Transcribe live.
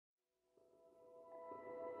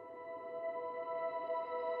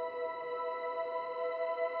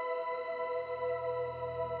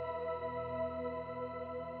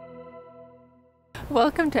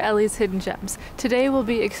Welcome to Ellie's Hidden Gems. Today we'll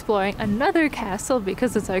be exploring another castle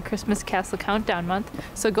because it's our Christmas Castle Countdown month,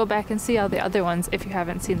 so go back and see all the other ones if you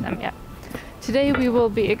haven't seen them yet. Today we will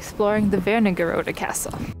be exploring the Wernigerode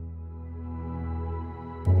Castle.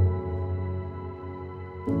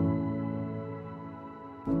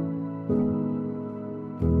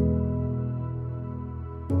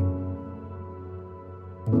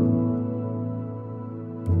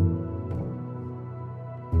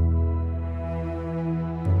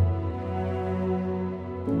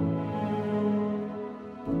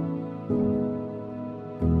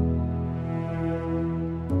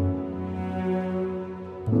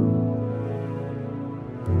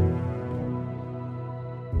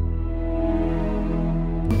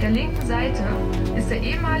 Auf der linken Seite ist der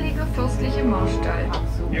ehemalige fürstliche Marstall.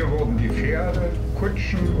 Hier wurden die Pferde,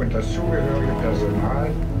 Kutschen und das zugehörige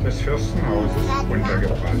Personal des Fürstenhauses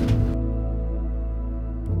untergebracht.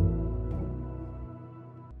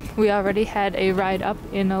 We already had a ride up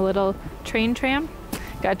in a little train tram.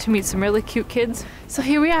 Got to meet some really cute kids. So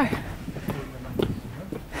here we are.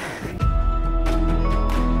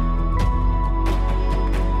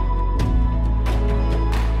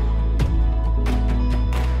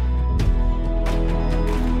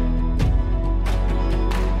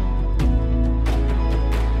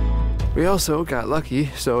 We also got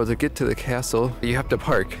lucky, so to get to the castle, you have to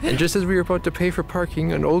park. And just as we were about to pay for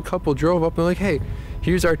parking, an old couple drove up and like, hey,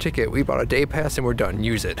 here's our ticket. We bought a day pass and we're done.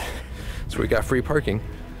 Use it. So we got free parking.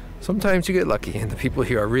 Sometimes you get lucky, and the people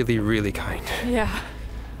here are really, really kind. Yeah.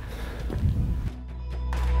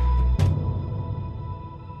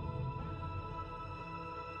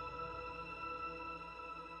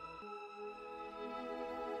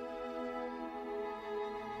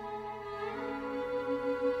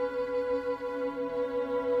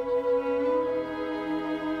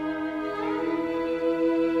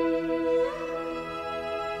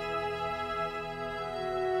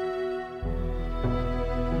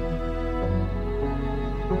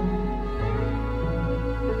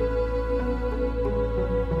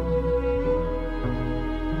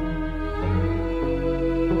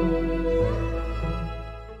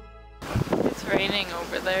 Raining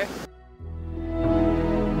over there.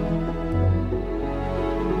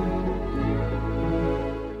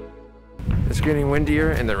 It's getting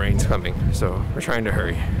windier and the rain's coming, so we're trying to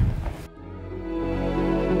hurry.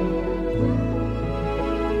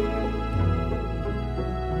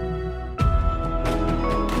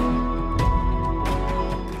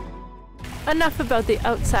 Enough about the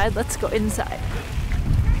outside, let's go inside.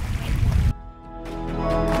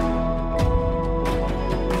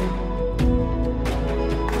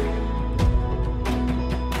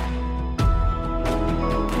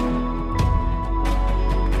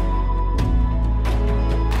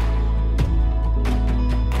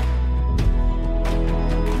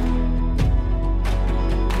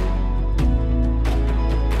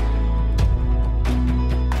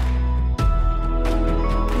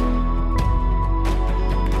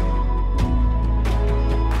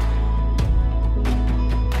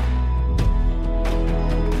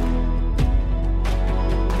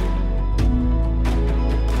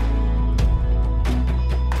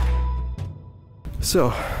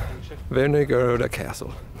 So, Wernigerode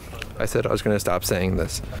Castle. I said I was going to stop saying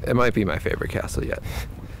this. It might be my favorite castle yet.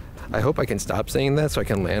 I hope I can stop saying that so I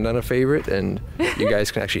can land on a favorite and you guys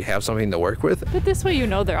can actually have something to work with. But this way you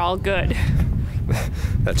know they're all good.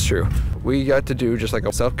 That's true. We got to do just like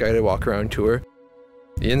a self-guided walk-around tour.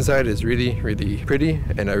 The inside is really, really pretty,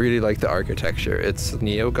 and I really like the architecture. It's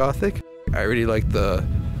neo-gothic. I really like the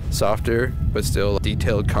softer but still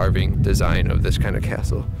detailed carving design of this kind of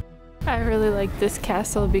castle. I really like this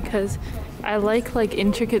castle because I like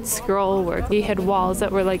intricate scroll work. We had walls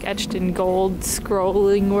that were etched in gold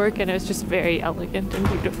scrolling work, and it was just very elegant and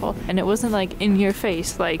beautiful. And it wasn't in your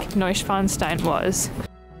face like Neuschwanstein was.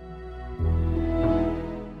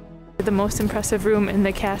 The most impressive room in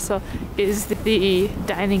the castle is the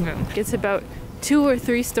dining room. It's about 2 or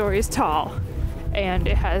 3 stories tall. And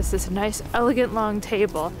it has this nice, elegant, long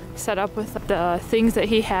table set up with the things that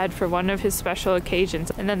he had for one of his special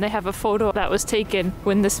occasions. And then they have a photo that was taken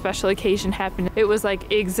when the special occasion happened. It was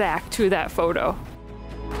exact to that photo.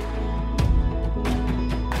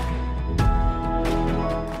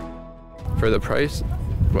 For the price,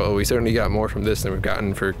 well, we certainly got more from this than we've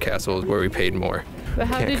gotten for castles where we paid more. But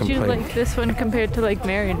how did you like this one compared to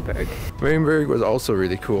Marienburg? Marienburg was also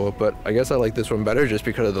really cool, but I guess I like this one better just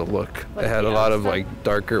because of the look. It had a lot of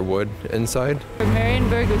darker wood inside. For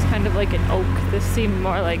Marienburg, it was kind of like an oak. This seemed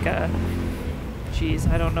more like a Geez,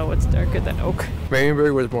 I don't know what's darker than oak.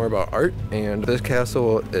 Marienburg was more about art, and this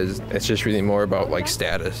castle it's just really more about like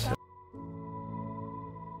status.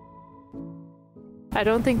 I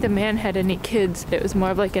don't think the man had any kids. It was more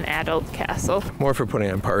of like an adult castle. More for putting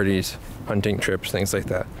on parties, hunting trips, things like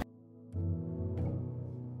that.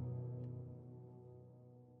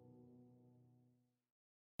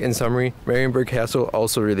 In summary, Marienburg Castle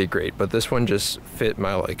also really great, but this one just fit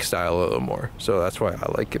my style a little more, so that's why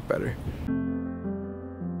I like it better.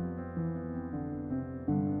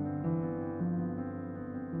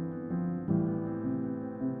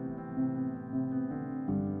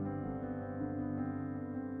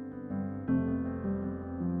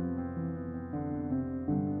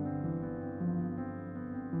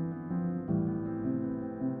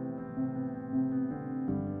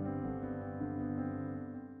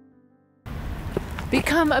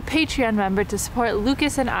 Become a Patreon member to support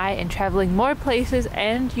Lucas and I in traveling more places,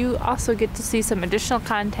 and you also get to see some additional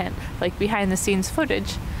content like behind the scenes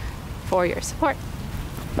footage for your support.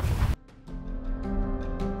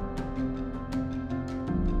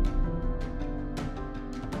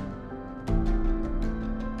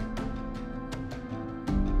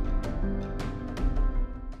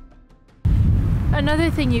 Another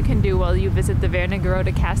thing you can do while you visit the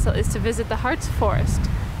Wernigerode Castle is to visit the Harz Forest.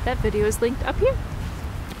 That video is linked up here.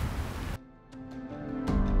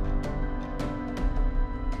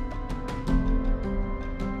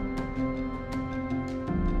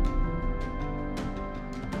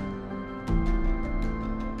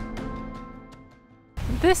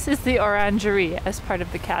 This is the orangery as part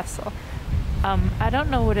of the castle. I don't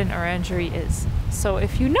know what an orangery is, so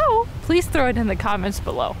if you know, please throw it in the comments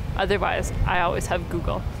below. Otherwise, I always have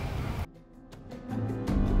Google.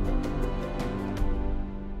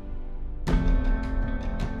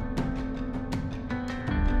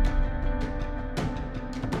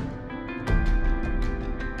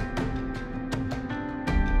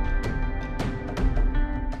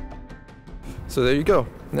 So there you go.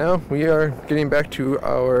 Now we are getting back to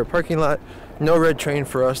our parking lot. No red train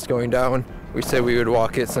for us going down. We said we would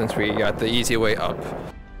walk it since we got the easy way up.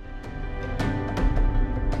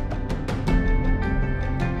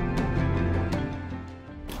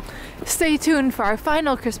 Stay tuned for our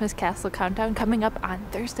final Christmas castle countdown coming up on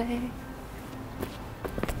Thursday.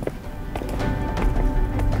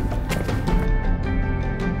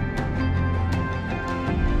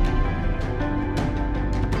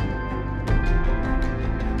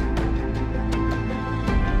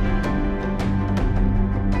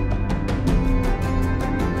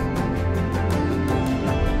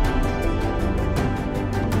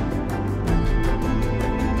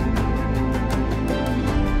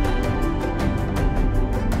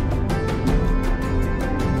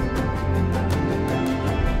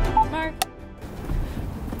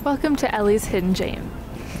 Welcome to Ellie's Hidden James.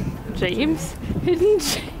 Hidden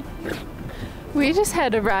James. We just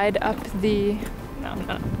had a ride up the...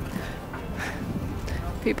 No.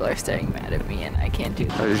 People are staring mad at me and I can't do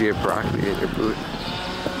that. How did you get broccoli in your boot?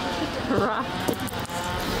 Broccoli.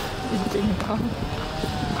 Ding dong.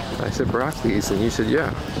 I said broccolis and you said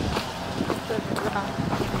yeah.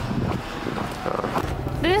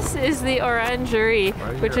 This is the orangery,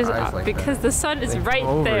 which is up like because the sun is right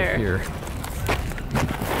there. Here.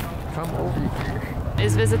 Come over here.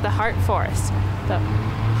 Is visit the Harz Forest. The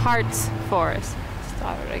Harz Forest.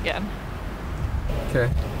 Start it again. Okay.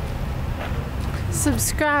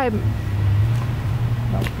 Subscribe.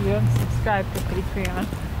 Oh, you don't subscribe to Patreon.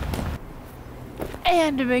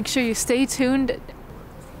 And make sure you stay tuned.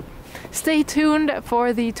 Stay tuned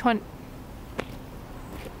for the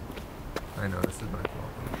I know, this is my fault.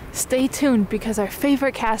 Stay tuned because our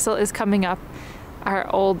favorite castle is coming up. Our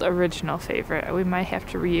old original favorite. We might have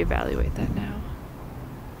to reevaluate that now.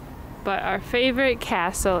 But our favorite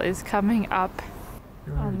castle is coming up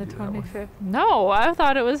on the 25th. No, I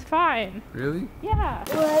thought it was fine. Really? Yeah.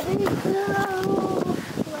 Let it go.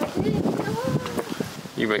 Let it go.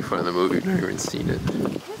 You make fun of the movie, you've never even seen it.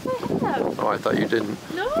 Yes, I have. Oh, I thought you didn't.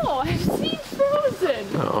 No, I've seen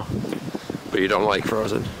Frozen. No. But you don't like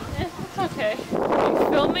Frozen. It's okay. Are you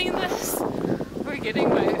filming this? We're getting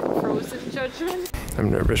my Frozen judgment. I'm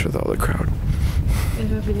nervous with all the crowd.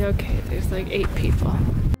 It'll be okay. There's like 8 people.